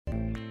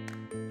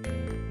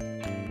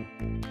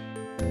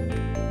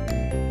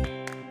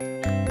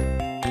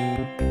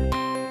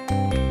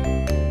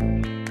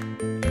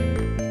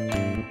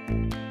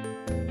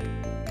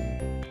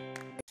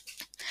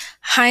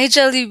Hi,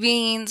 Jelly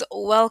Beans.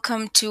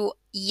 Welcome to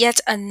yet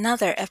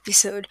another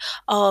episode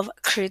of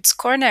Crid's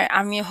Corner.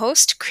 I'm your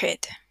host,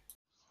 Crid.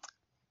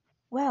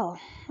 Well,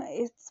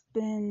 it's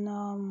been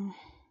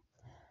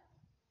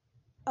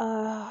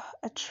a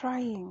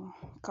trying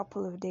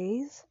couple of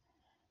days,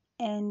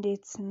 and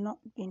it's not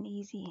been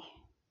easy,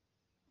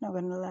 not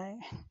gonna lie.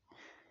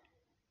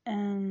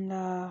 And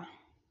I've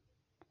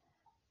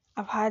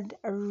had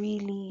a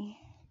really,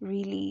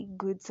 really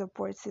good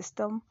support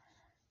system.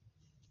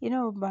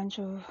 A bunch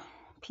of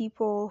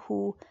people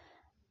who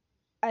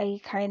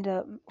I kind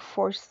of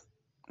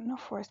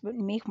not force, but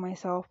make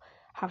myself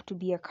have to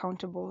be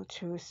accountable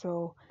to.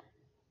 So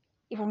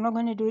if I'm not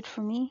gonna do it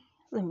for me,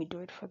 let me do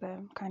it for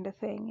them, kind of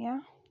thing,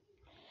 yeah.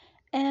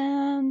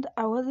 And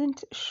I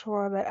wasn't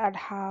sure that I'd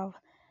have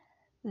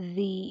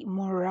the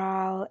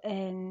morale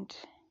and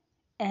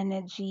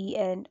energy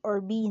and or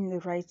be in the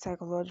right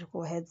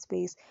psychological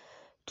headspace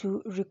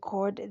to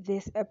record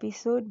this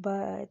episode,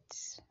 but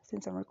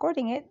since I'm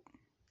recording it,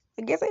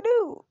 I guess I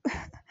do.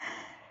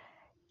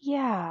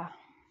 Yeah.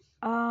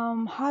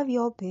 How have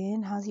y'all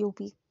been? How's your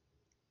week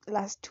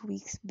last 2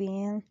 weeks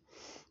been?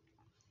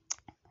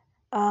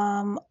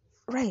 Um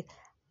right.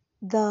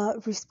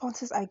 The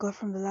responses I got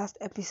from the last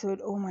episode,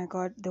 oh my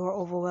god, they were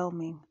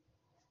overwhelming.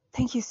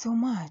 Thank you so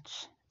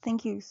much.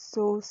 Thank you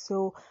so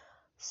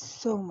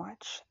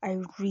much.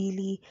 I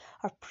really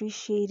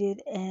appreciate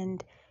it,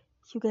 and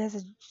you guys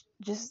are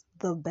just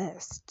the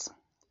best.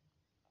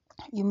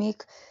 You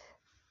make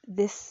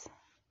this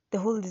the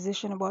whole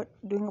decision about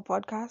doing a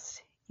podcast,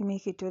 you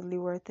make it totally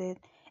worth it,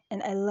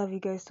 and I love you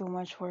guys so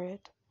much for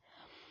it.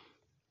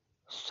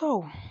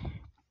 So,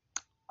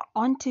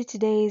 on to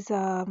today's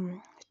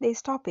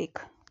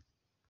topic.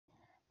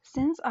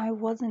 Since I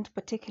wasn't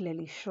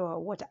particularly sure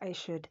what I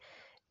should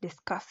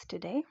discuss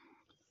today,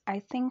 I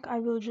think I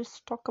will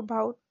just talk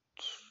about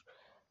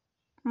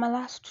my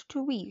last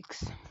 2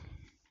 weeks.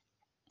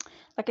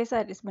 Like I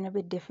said, it's been a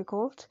bit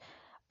difficult.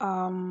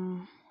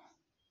 Um,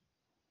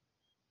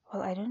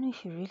 well, I don't know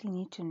if you really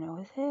need to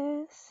know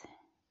this.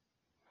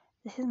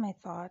 This is my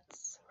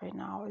thoughts right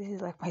now. This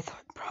is like my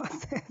thought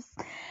process.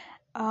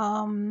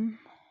 Um,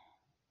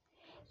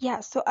 yeah,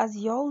 so as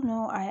y'all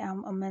know, I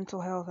am a mental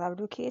health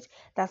advocate.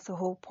 That's the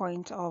whole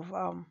point of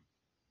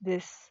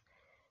this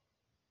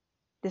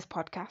this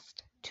podcast,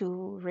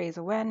 to raise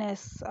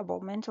awareness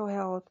about mental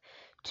health,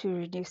 to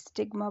reduce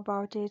stigma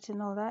about it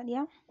and all that,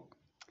 yeah.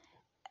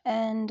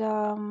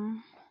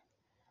 And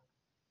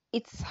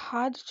it's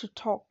hard to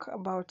talk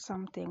about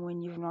something when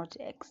you've not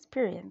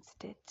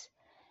experienced it.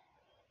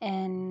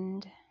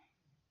 And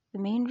the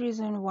main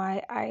reason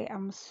why I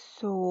am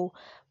so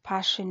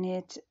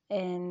passionate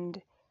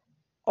and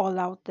all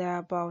out there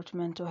about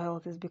mental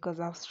health is because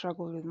I've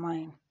struggled with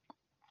mine.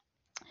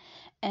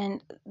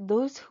 And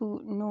those who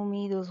know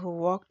me, those who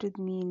walked with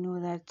me, know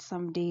that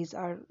some days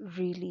are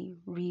really,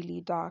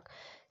 really dark.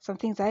 Some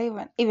things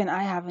even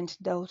I haven't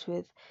dealt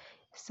with.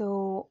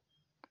 So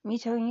me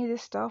telling you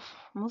this stuff,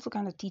 I'm also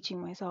kind of teaching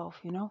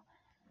myself.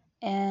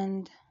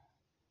 And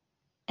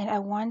and I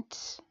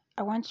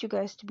want you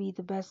guys to be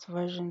the best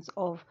versions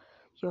of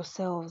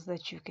yourselves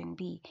that you can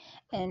be,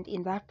 and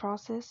in that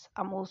process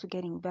I'm also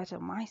getting better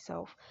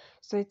myself.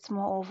 So it's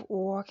more of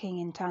working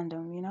in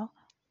tandem,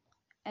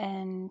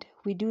 and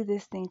we do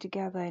this thing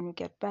together and we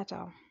get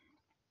better.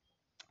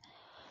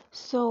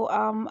 So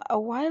a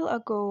while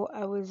ago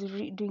I was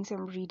doing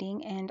some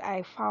reading, and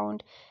I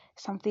found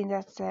something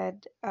that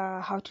said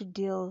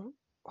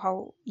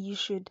how you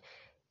should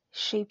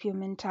shape your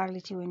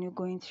mentality when you're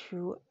going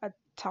through a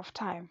tough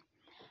time.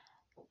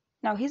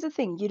 Now, here's the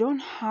thing, you don't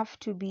have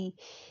to be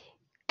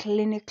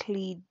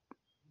clinically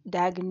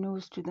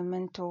diagnosed with a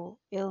mental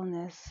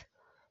illness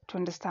to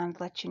understand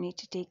that you need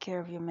to take care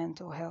of your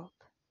mental health.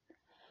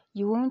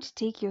 You won't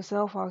take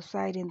yourself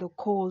outside in the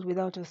cold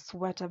without a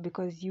sweater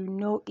because you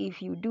know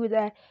if you do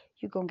that,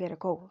 you're going to get a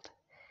cold.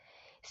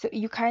 So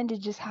you kind of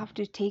just have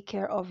to take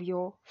care of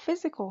your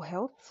physical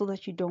health so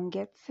that you don't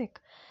get sick.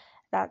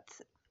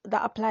 That's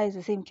that applies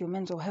the same to your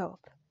mental health.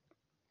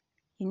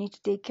 You need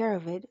to take care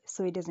of it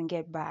so it doesn't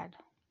get bad.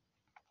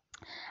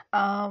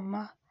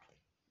 Um,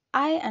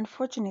 I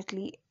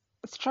unfortunately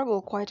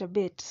struggle quite a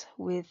bit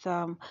with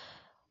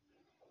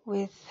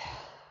with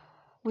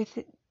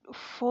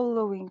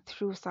following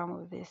through some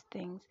of these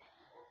things.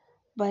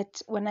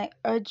 But when I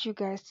urge you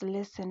guys to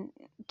listen,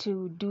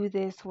 to do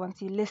this,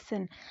 once you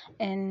listen,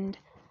 and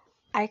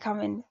I come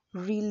and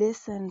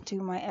re-listen to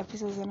my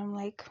episodes, and I'm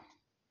like,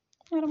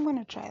 I'm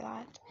gonna try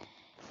that,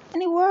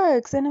 and it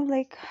works, and I'm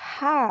like,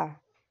 ha,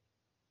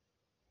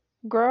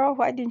 girl,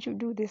 why didn't you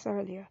do this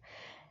earlier?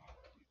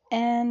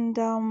 And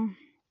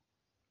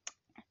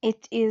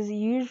it is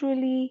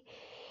usually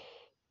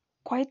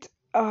quite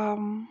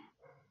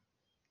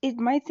it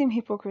might seem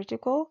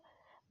hypocritical,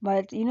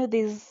 but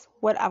there's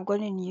what I've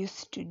gotten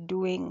used to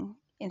doing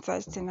in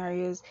such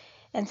scenarios,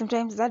 and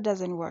sometimes that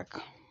doesn't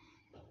work.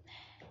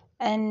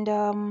 And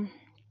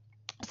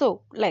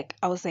so, like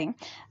I was saying,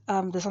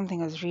 there's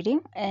something I was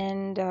reading,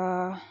 and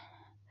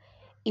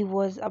it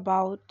was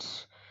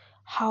about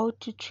how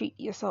to treat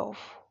yourself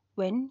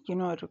when you're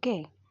not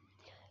okay.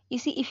 You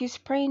see, if you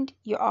sprained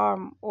your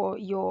arm or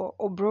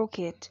broke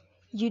it,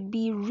 you'd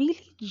be really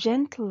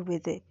gentle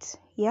with it,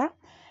 yeah?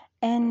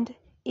 And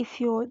if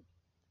you're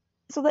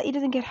so that it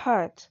doesn't get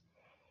hurt.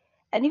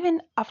 And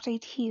even after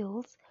it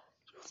heals,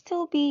 you'll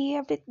still be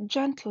a bit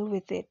gentle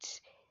with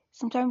it.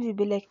 Sometimes you'll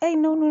be like, hey,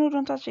 no, no, no,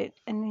 don't touch it.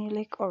 And then you're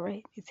like, all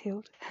right, it's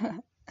healed.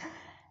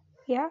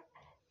 Yeah?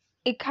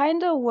 It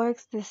kind of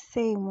works the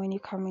same when you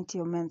come into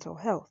your mental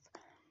health.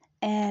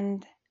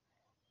 And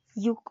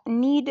you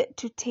need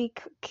to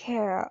take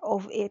care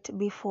of it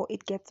before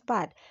it gets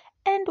bad.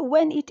 And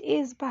when it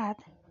is bad,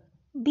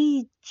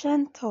 be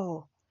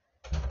gentle.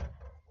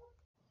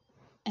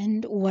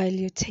 And while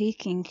you're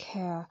taking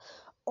care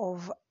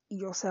of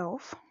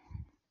yourself,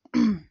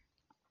 you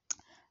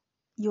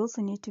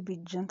also need to be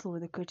gentle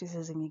with the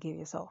criticism you give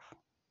yourself.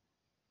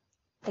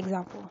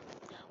 Example,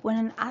 when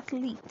an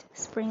athlete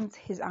sprains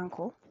his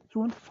ankle, he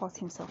won't force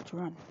himself to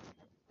run.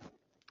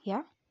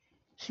 Yeah?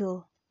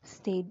 He'll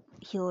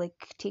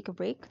like take a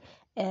break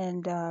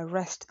and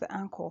rest the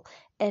ankle.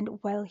 And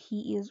while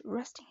he is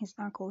resting his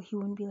ankle, he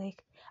won't be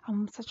like,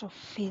 I'm such a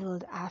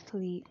failed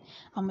athlete.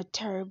 I'm a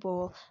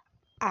terrible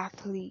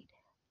athlete.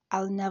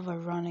 I'll never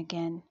run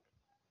again.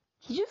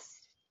 He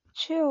just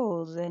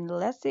chills and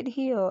lets it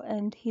heal,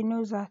 and he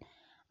knows that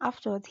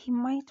afterwards he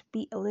might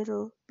be a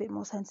little bit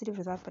more sensitive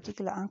with that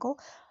particular ankle,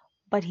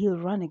 but he'll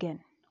run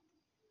again.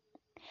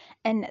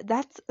 And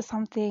that's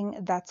something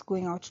that's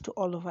going out to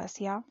all of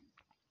us, yeah?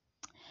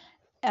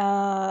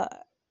 Uh,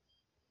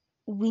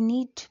 we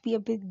need to be a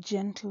bit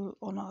gentle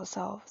on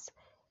ourselves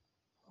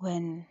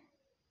when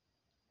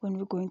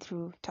we're going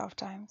through tough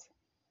times.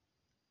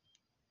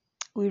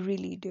 We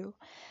really do.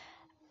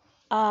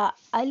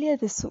 Earlier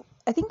this,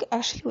 I think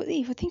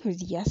actually, I think it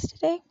was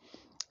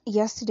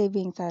yesterday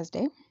being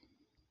Thursday,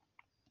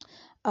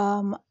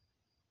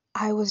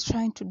 I was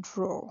trying to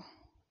draw,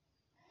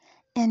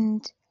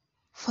 and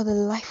for the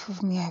life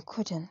of me, I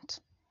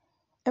couldn't.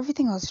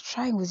 Everything I was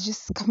trying was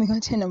just coming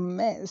out in a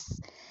mess.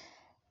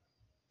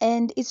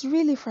 And it's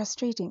really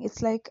frustrating.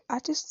 It's like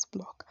artist's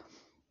block.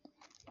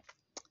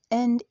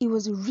 And it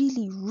was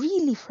really,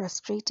 really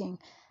frustrating.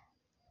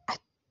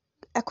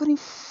 I couldn't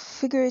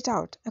figure it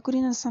out. I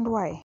couldn't understand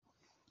why.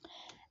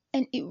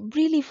 And it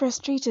really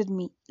frustrated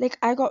me. Like,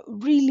 I got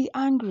really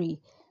angry.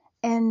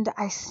 And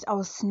I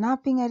was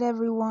snapping at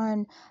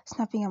everyone,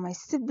 snapping at my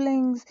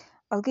siblings.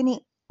 I was getting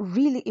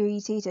really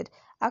irritated.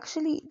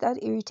 Actually, that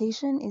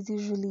irritation is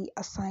usually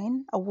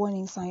a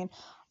warning sign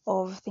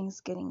of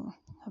things getting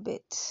a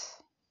bit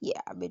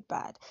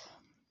bad.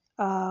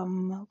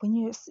 When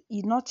you're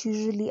not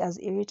usually as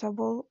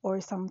irritable,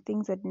 or some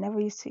things that never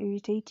used to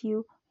irritate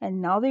you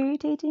and now they're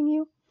irritating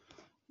you,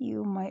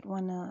 you might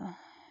want to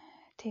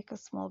take a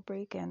small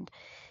break and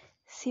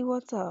see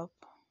what's up,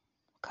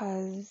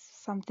 because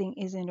something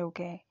isn't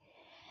okay.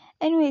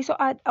 Anyway, so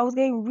I was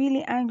getting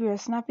really angry or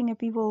snapping at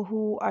people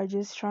who are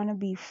just trying to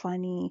be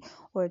funny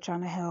or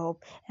trying to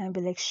help, and I'd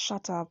be like,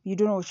 shut up, you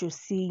don't know what you're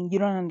seeing, you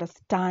don't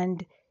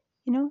understand,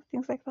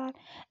 things like that.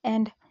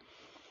 And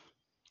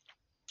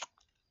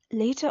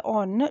later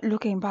on,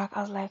 looking back,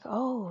 I was like,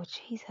 oh,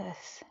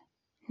 Jesus.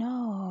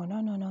 No,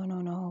 no, no, no,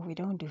 no, no, we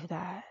don't do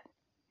that.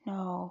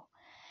 No.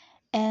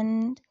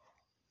 And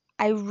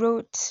I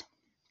wrote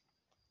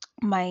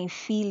my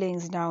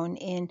feelings down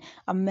in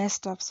a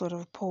messed up sort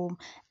of poem,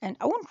 and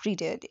I won't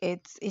read it.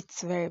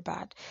 It's very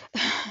bad.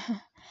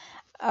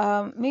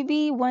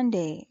 Maybe one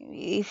day,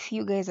 if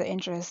you guys are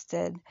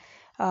interested,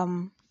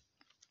 um,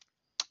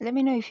 let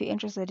me know if you're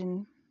interested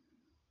in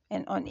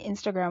and on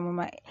Instagram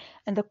or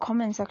in the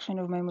comment section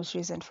of my most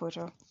recent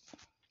photo.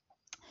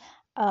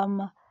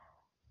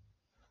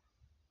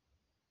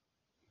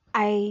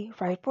 I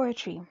write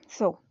poetry.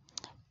 So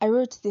I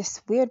wrote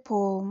this weird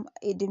poem.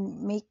 It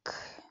didn't make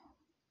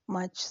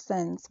much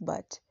sense,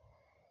 but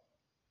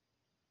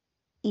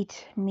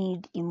it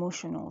made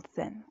emotional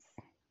sense.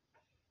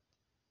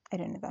 I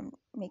don't know if that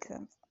makes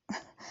sense.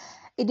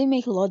 It didn't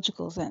make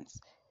logical sense.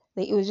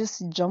 Like, it was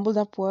just jumbled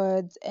up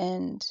words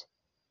and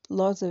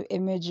lots of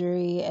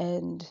imagery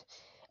and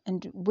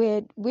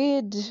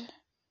weird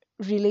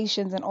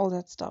relations and all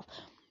that stuff.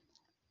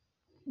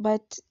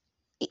 But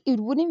it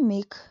wouldn't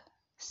make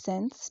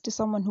sense to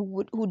someone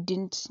who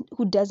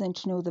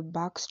doesn't know the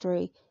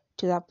backstory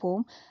to that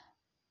poem,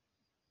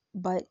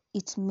 but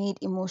it made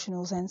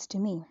emotional sense to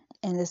me,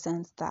 in the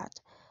sense that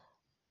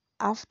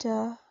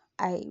after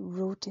I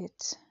wrote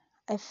it,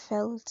 I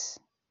felt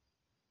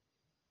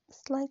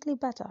slightly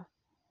better.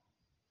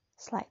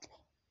 Slightly.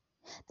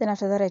 Then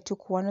after that, I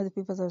took one of the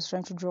papers I was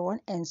trying to draw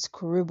on and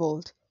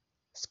scribbled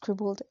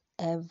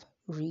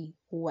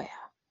everywhere.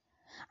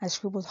 I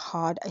scribbled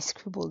hard, I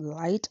scribbled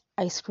light,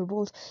 I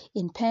scribbled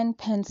in pen,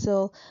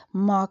 pencil,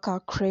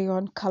 marker,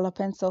 crayon, color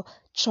pencil,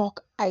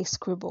 chalk, I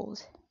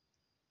scribbled.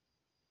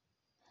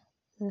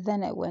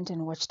 Then I went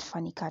and watched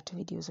funny cat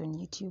videos on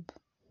YouTube.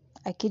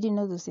 I kid you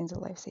not, those things are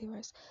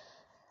lifesavers.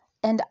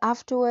 And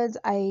afterwards,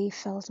 I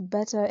felt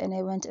better, and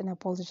I went and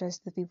apologized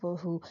to the people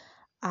who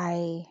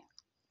I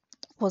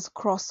was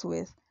cross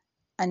with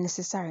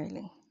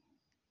unnecessarily.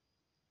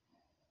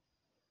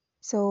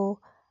 So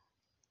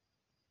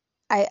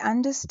I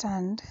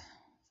understand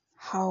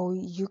how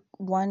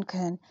one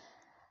can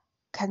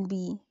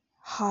be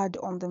hard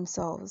on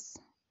themselves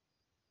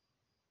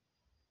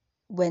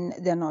when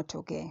they're not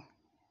okay.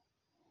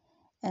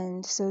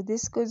 And so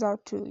this goes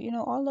out to,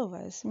 all of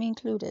us, me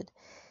included.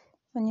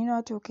 When you're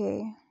not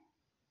okay,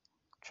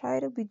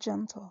 try to be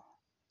gentle.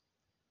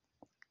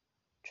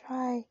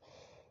 Try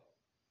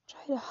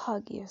to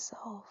hug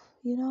yourself,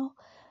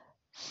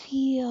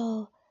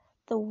 Feel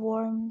the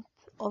warmth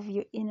of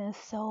your inner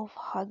self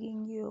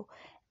hugging you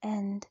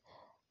and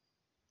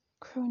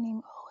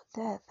crooning, oh,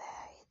 there,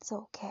 it's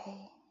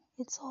okay.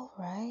 It's all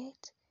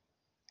right.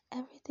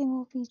 Everything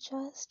will be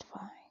just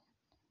fine.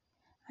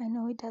 I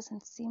know it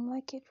doesn't seem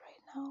like it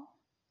right now,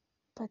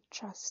 but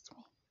trust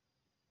me,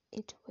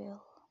 it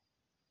will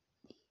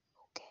be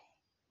okay.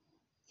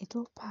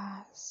 It'll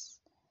pass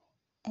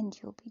and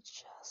you'll be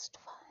just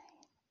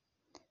fine.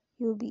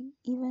 You'll be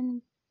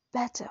even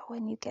better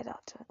when you get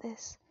out of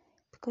this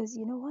because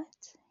you know what?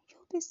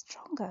 You'll be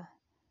stronger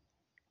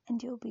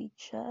and you'll be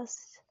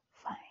just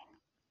fine.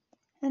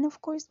 And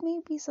of course,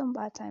 maybe some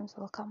bad times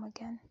will come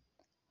again,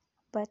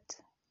 but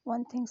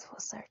one thing's for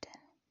certain,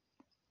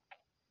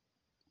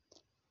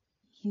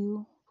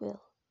 you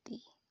will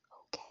be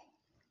okay.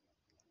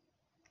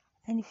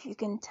 And if you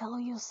can tell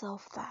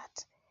yourself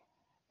that,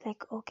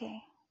 like, okay,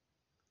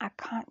 I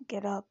can't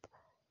get up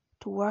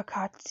to work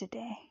hard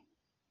today,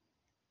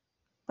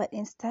 but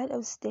instead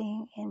of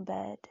staying in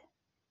bed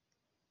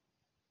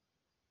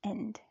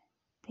and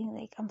being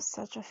like, I'm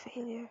such a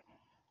failure,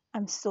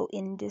 I'm so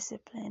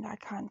indisciplined, I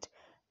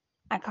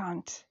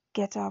can't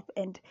get up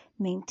and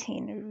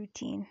maintain a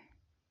routine.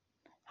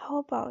 How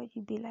about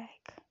you be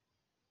like,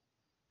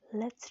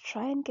 let's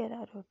try and get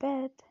out of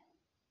bed.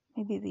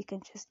 Maybe we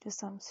can just do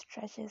some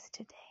stretches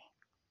today.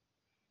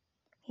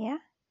 Yeah?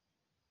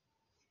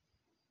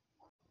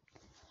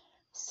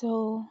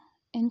 So,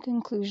 in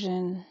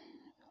conclusion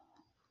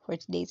for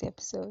today's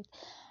episode,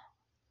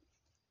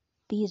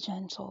 be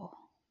gentle.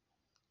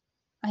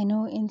 I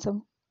know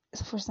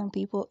for some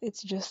people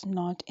it's just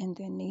not in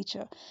their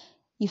nature.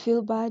 You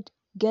feel bad,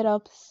 get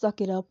up,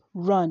 suck it up,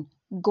 run.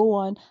 Go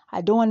on.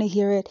 I don't want to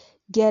hear it.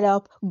 Get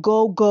up,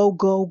 go, go,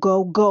 go,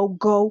 go, go,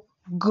 go,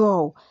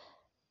 go.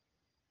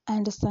 I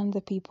understand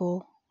the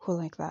people who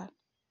like that.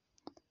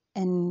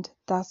 And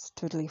that's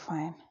totally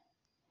fine.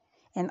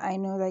 And I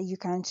know that you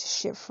can't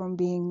shift from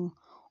being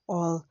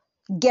all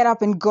get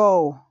up and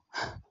go.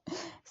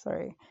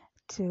 Sorry.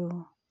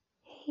 To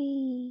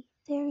hey,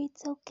 there,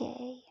 it's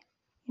okay.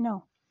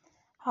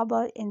 How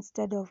about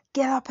instead of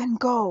get up and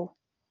go,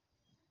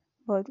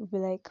 but we'd be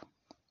like,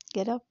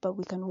 get up, but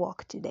we can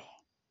walk today.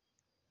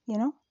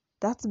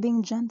 That's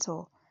being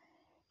gentle.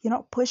 You're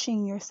not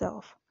pushing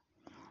yourself.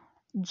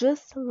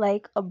 Just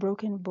like a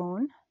broken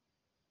bone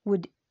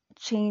would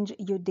change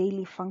your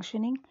daily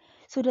functioning,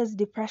 so does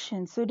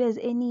depression, so does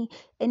any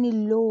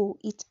low.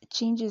 It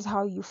changes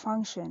how you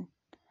function.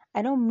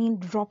 I don't mean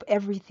drop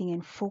everything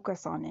and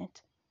focus on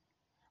it,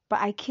 but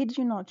I kid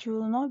you not, you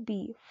will not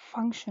be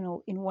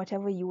functional in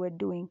whatever you are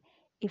doing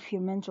if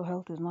your mental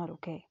health is not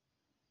okay.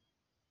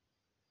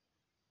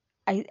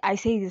 I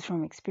say this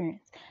from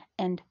experience.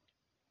 And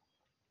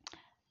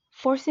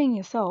forcing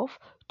yourself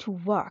to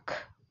work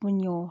when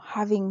you're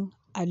having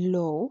a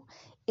low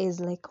is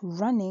like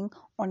running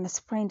on a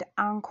sprained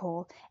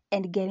ankle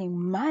and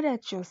getting mad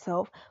at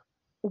yourself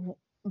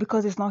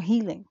because it's not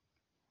healing.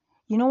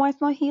 You know why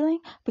it's not healing?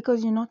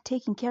 Because you're not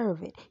taking care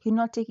of it. You're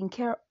not taking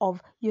care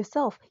of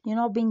yourself. You're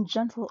not being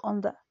gentle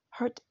on the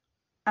hurt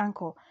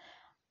ankle.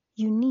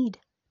 You need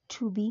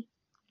to be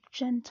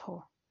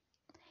gentle.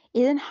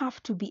 It doesn't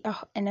have to be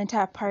an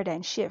entire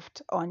paradigm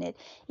shift on it.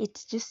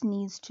 It just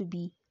needs to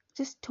be,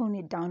 just tone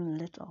it down a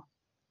little.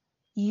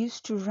 You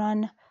used to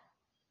run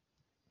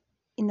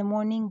in the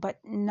morning, but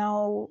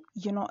now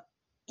you're not.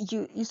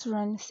 You used to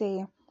run,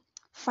 say,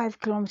 5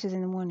 kilometers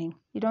in the morning.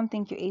 You don't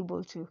think you're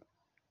able to.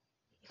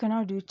 You can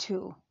now do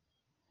 2.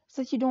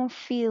 So that you don't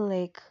feel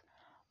like,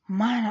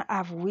 man,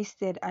 I've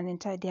wasted an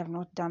entire day. I've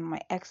not done my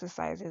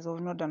exercises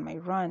or not done my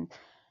run.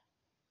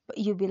 But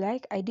you'll be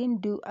like, I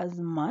didn't do as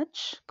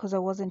much because I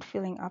wasn't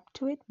feeling up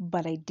to it,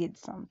 but I did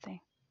something.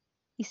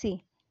 You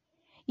see,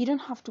 you don't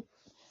have to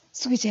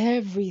switch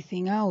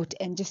everything out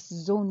and just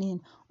zone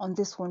in on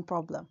this one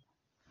problem.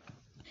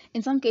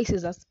 In some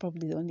cases, that's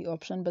probably the only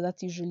option, but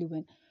that's usually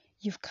when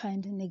you've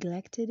kind of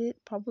neglected it,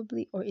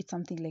 probably, or it's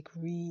something like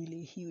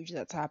really huge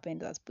that's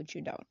happened that's put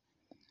you down.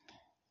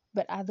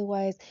 But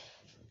otherwise,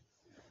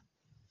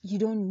 you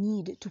don't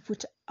need to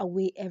put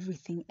away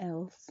everything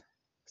else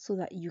so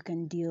that you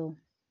can deal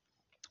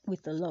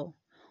with the low.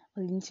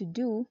 All you need to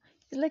do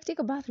is like take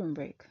a bathroom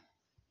break.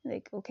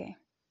 Like, okay,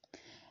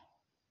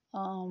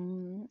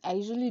 I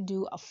usually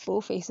do a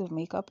full face of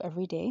makeup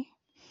every day,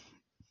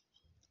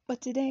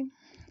 but today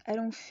I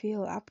don't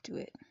feel up to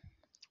it.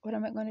 What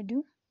am I gonna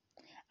do?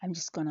 I'm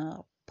just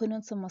gonna put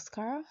on some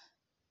mascara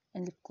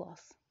and lip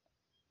gloss,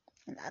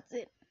 and that's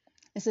it.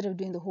 Instead of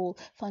doing the whole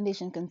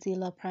foundation,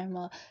 concealer,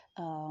 primer,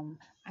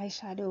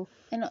 eyeshadow,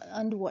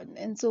 and what,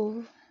 and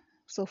so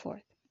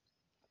forth.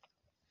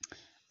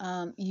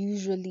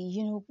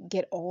 usually,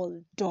 get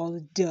all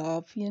dolled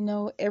up,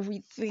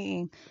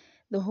 everything,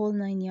 the whole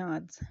 9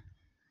 yards.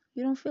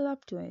 You don't feel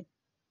up to it.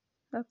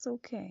 That's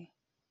okay.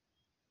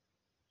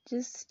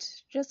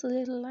 Just a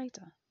little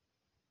lighter,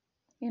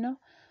 you know?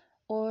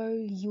 Or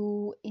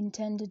you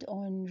intended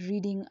on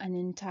reading an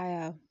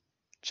entire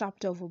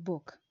chapter of a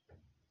book.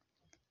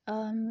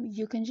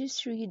 You can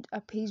just read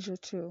a page or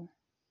two,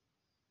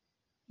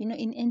 in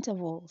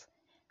intervals,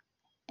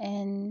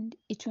 and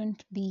it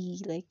won't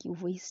be like you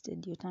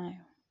wasted your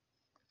time.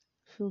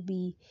 It will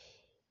be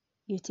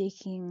you're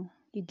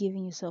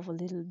giving yourself a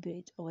little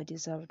bit of a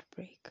deserved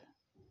break.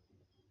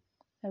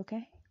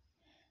 Okay?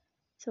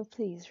 So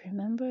please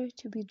remember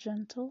to be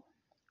gentle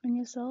on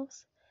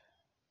yourselves.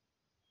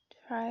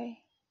 Try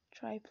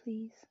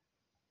please.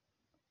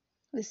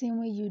 The same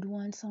way you'd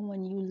want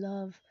someone you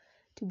love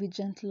to be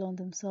gentle on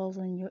themselves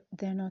when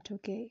they're not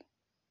okay.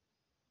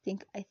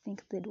 I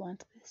think they'd want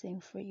the same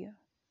for you.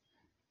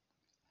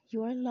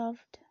 You are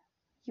loved.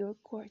 You're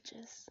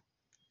gorgeous.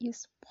 You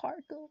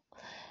sparkle.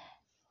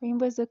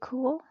 Rainbows are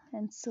cool,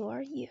 and so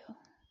are you.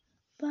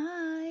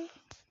 Bye.